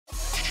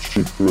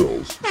cheap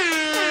thrills.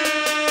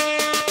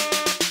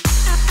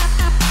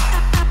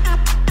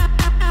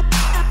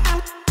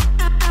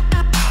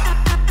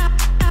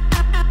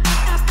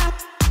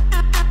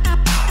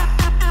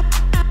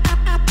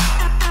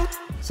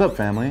 What's up,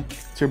 family?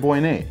 It's your boy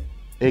Nate,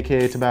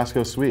 aka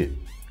Tabasko Sweet,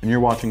 and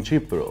you're watching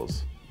Cheap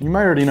Thrills. You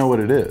might already know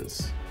what it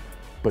is,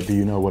 but do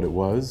you know what it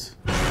was?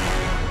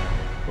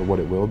 Or what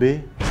it will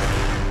be?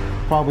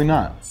 Probably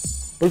not.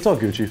 But it's all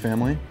Gucci,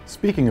 family.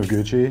 Speaking of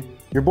Gucci,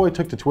 your boy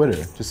took to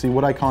Twitter to see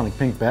what iconic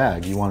pink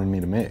bag you wanted me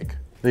to make.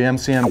 The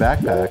MCM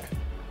backpack,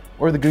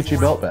 or the Gucci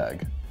belt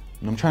bag.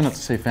 And I'm trying not to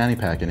say fanny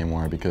pack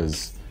anymore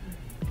because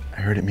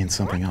I heard it means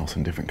something else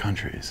in different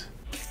countries.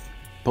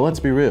 But let's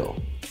be real.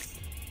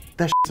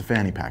 That shit's a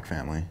fanny pack,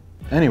 family.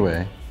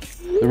 Anyway,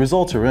 the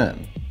results are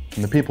in,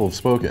 and the people have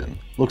spoken.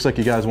 Looks like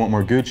you guys want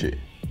more Gucci.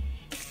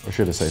 Or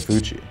should I say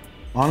Fucci.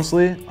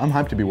 Honestly, I'm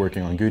hyped to be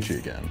working on Gucci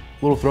again.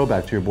 A little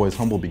throwback to your boy's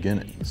humble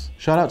beginnings.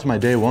 Shout out to my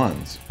day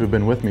ones, who've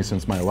been with me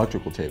since my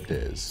electrical tape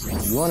days.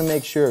 You want to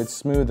make sure it's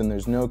smooth and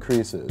there's no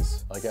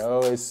creases. Like I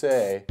always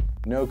say,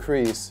 no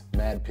crease,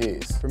 mad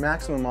piece. For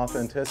maximum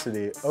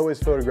authenticity, always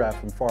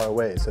photograph from far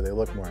away so they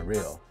look more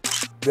real.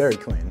 Very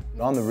clean.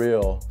 On the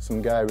real,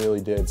 some guy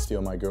really did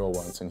steal my girl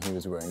once and he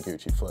was wearing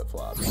Gucci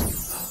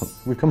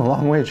flip-flops. We've come a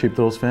long way, Cheap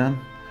Thrills fan.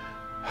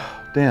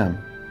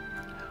 Damn.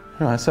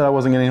 You know, I said I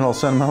wasn't getting all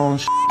sentimental and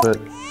shit, but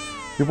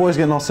your boy's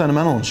getting all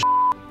sentimental and shit.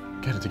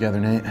 Get it together,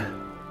 Nate.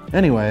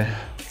 Anyway,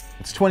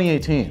 it's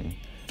 2018.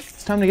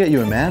 It's time to get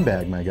you a man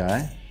bag, my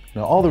guy.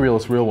 Now, all the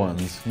realest real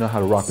ones know how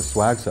to rock a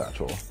swag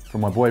satchel,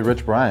 from my boy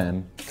Rich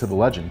Brian to the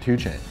legend 2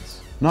 Chainz.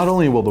 Not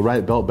only will the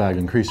right belt bag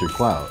increase your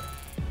clout,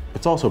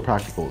 it's also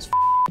practical as f.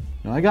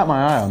 Now, I got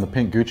my eye on the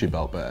pink Gucci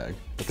belt bag,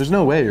 but there's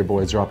no way your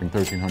boy's dropping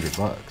 1,300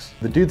 bucks.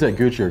 The dudes at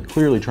Gucci are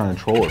clearly trying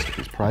to troll us with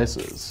these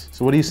prices.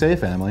 So what do you say,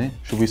 family?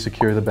 Should we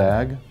secure the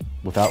bag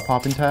without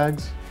popping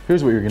tags?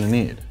 Here's what you're gonna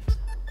need.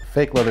 A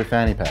fake leather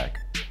fanny pack.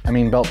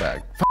 Belt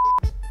bag.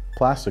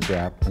 Plastic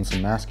wrap and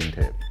some masking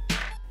tape.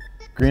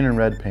 Green and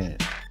red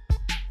paint.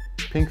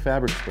 Pink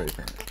fabric spray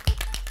paint.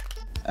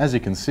 As you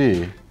can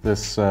see,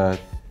 this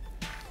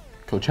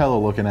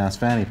Coachella looking ass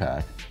fanny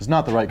pack is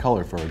not the right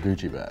color for a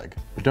Gucci bag.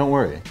 But don't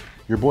worry,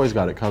 your boy's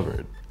got it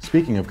covered.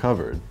 Speaking of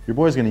covered, your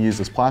boy's gonna use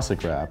this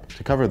plastic wrap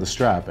to cover the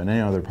strap and any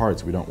other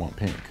parts we don't want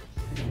pink.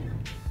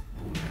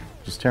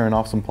 Just tearing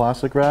off some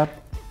plastic wrap,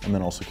 and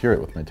then I'll secure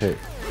it with my tape.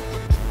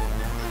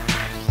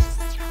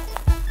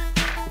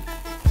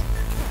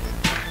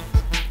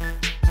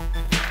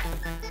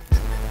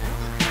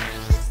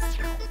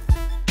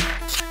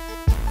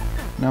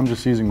 Now I'm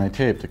just using my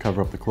tape to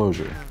cover up the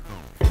closure.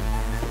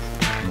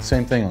 And the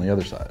same thing on the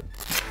other side.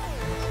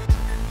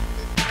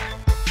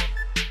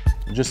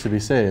 Just to be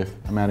safe,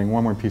 I'm adding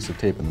one more piece of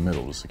tape in the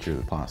middle to secure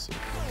the plastic.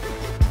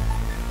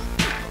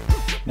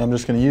 Now I'm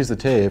just going to use the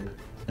tape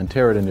and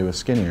tear it into a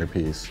skinnier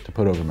piece to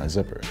put over my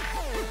zipper.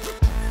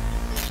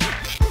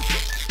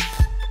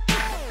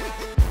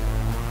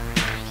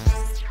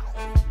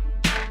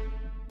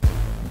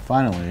 And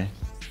finally,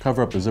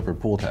 cover up the zipper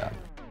pull tab.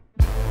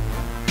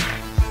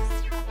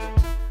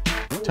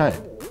 Tight.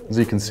 As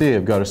you can see,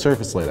 I've got a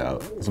surface laid out,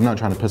 because I'm not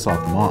trying to piss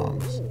off the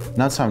moms.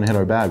 Now it's time to hit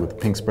our bag with the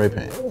pink spray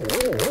paint.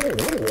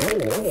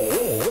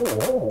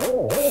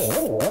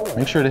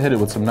 Make sure to hit it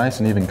with some nice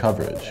and even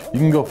coverage. You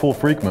can go full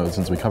freak mode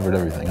since we covered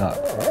everything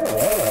up.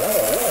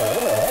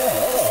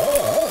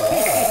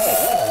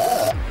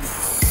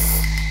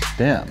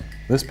 Damn,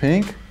 this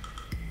pink?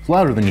 It's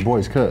louder than your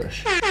boy's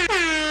kush.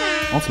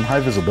 Want some high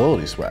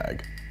visibility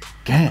swag?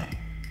 Gang!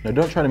 Now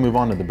don't try to move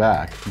on to the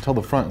back until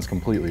the front is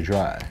completely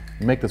dry.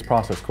 To make this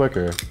process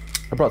quicker,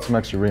 I brought some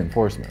extra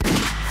reinforcement.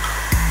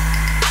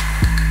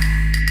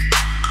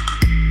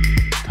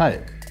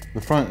 Tight.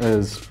 The front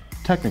is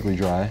technically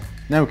dry.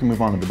 Now we can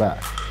move on to the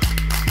back.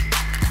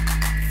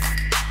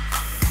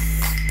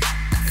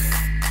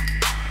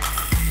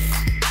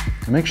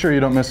 And make sure you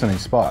don't miss any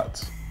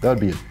spots. That would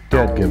be a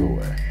dead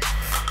giveaway.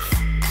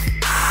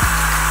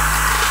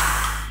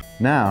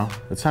 Now,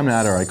 it's time to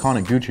add our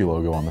iconic Gucci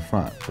logo on the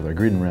front with our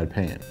green and red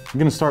paint. I'm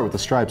gonna start with the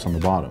stripes on the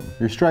bottom.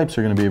 Your stripes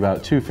are gonna be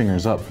about 2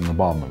 fingers up from the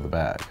bottom of the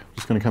bag.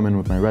 Just gonna come in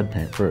with my red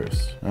paint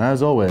first. And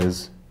as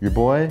always, your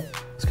boy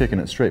is kicking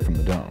it straight from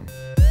the dome.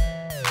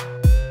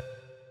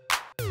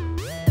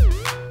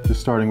 Just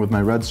starting with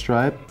my red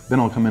stripe, then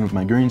I'll come in with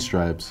my green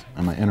stripes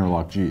and my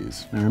interlock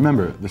G's. Now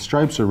remember, the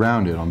stripes are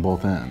rounded on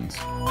both ends.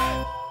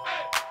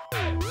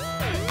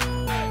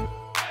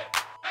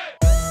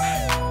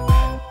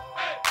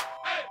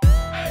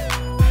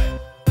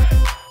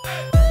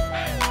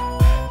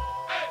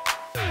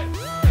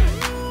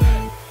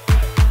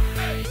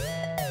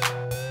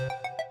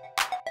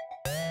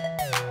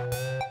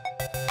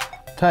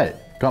 Tight.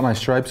 Got my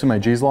stripes and my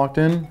G's locked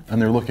in, and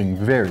they're looking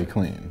very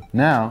clean.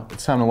 Now,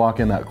 it's time to lock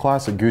in that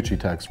classic Gucci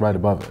text right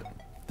above it.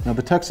 Now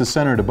the text is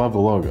centered above the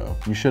logo.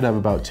 You should have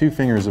about 2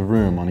 fingers of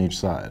room on each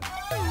side.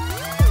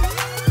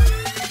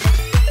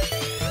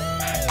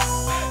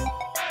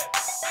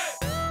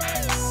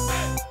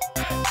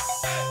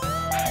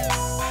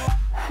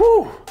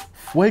 Whew!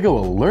 Fuego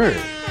alert!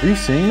 Are you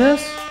seeing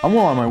this? I'm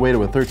well on my way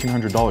to a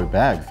 $1,300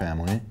 bag,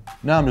 family.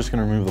 Now I'm just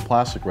gonna remove the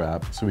plastic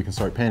wrap so we can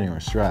start painting our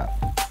strap.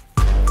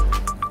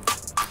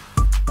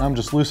 Now I'm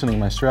just loosening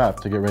my strap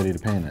to get ready to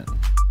paint it.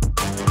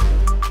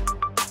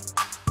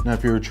 Now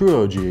if you're a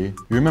true OG, you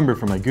remember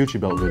from my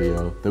Gucci belt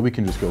video that we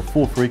can just go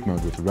full freak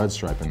mode with the red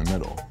stripe in the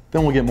middle.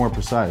 Then we'll get more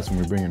precise when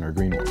we bring in our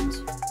green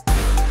ones.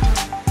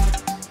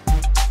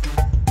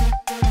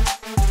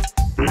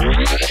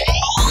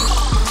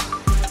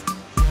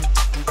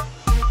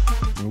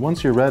 And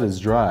once your red is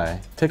dry,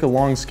 take a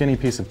long skinny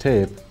piece of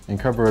tape and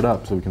cover it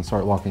up so we can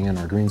start locking in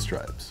our green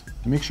stripes.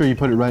 And make sure you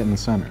put it right in the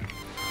center.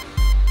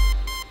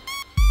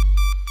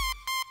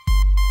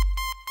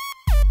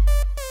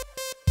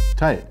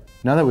 Tight.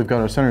 Now that we've got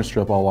our center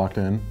strip all locked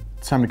in,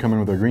 it's time to come in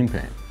with our green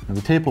paint. Now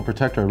the tape will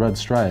protect our red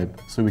stripe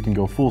so we can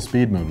go full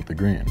speed mode with the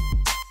green.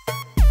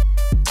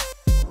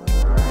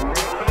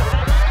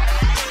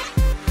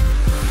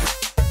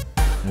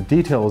 Now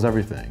detail is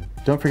everything.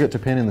 Don't forget to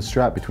paint in the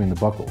strap between the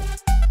buckles.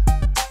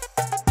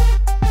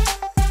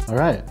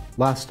 Alright,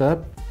 last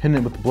step, hitting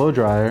it with the blow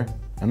dryer,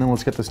 and then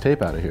let's get this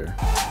tape out of here.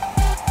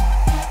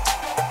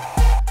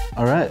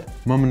 Alright,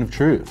 moment of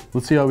truth.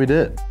 Let's see how we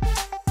did.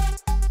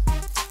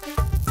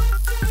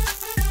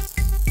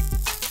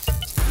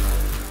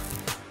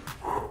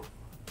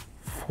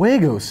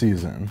 Fuego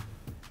season.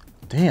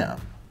 Damn,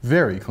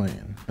 very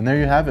clean. And there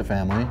you have it,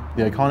 family,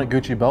 the iconic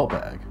Gucci belt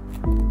bag.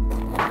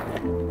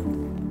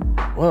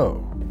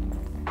 Whoa.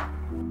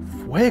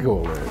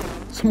 Fuego alert.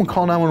 Someone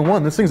call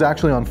 911, this thing's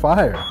actually on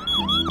fire.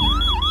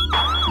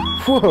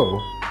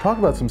 Whoa, talk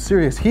about some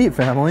serious heat,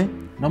 family.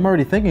 And I'm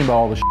already thinking about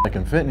all the shit I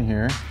can fit in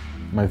here.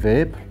 My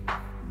vape,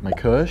 my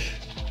kush,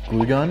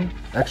 glue gun,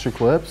 extra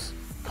clips.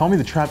 Call me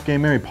the trap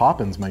game Mary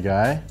Poppins, my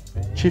guy.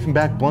 Chiefing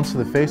back blunts to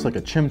the face like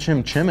a chim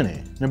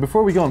chimney. Now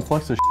before we go and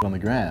flex this shit on the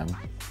gram,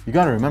 you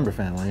gotta remember,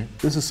 family,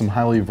 this is some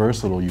highly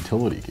versatile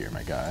utility gear,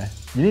 my guy.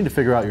 You need to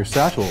figure out your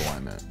satchel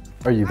alignment.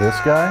 Are you this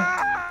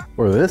guy?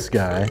 Or this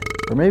guy?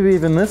 Or maybe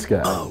even this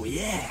guy? Oh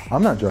yeah.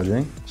 I'm not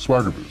judging.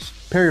 Swagger boost.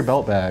 Pair your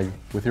belt bag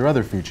with your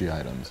other Fucci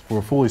items for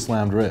a fully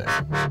slammed rig.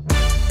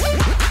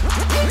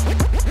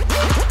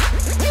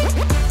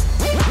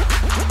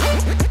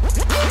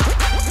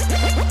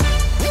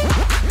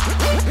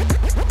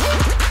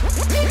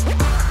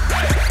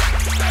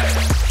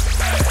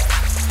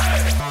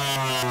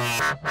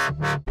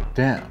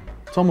 Damn,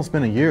 it's almost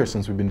been a year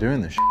since we've been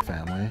doing this shit,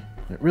 family.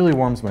 It really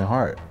warms my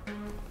heart.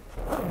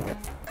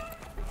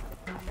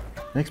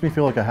 Makes me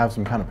feel like I have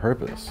some kind of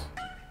purpose.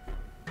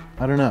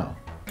 I don't know.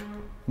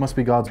 Must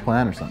be God's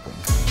plan or something.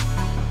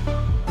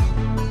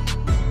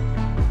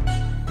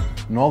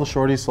 And all the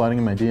shorties sliding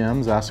in my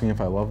DMs asking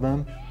if I love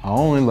them, I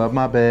only love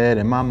my bed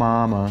and my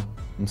mama.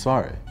 I'm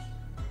sorry.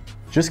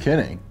 Just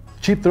kidding.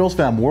 Cheap Thrills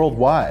fam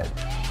worldwide.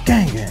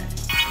 Gang gang.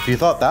 If you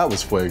thought that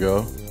was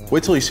fuego,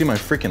 wait till you see my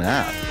freaking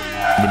app.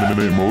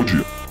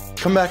 Emoji.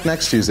 Come back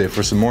next Tuesday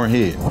for some more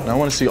heat. And I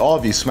want to see all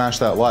of you smash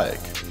that like.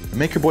 And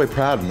make your boy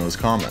proud in those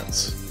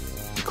comments.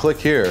 And click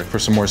here for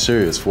some more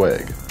serious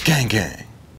fueg. Gang gang.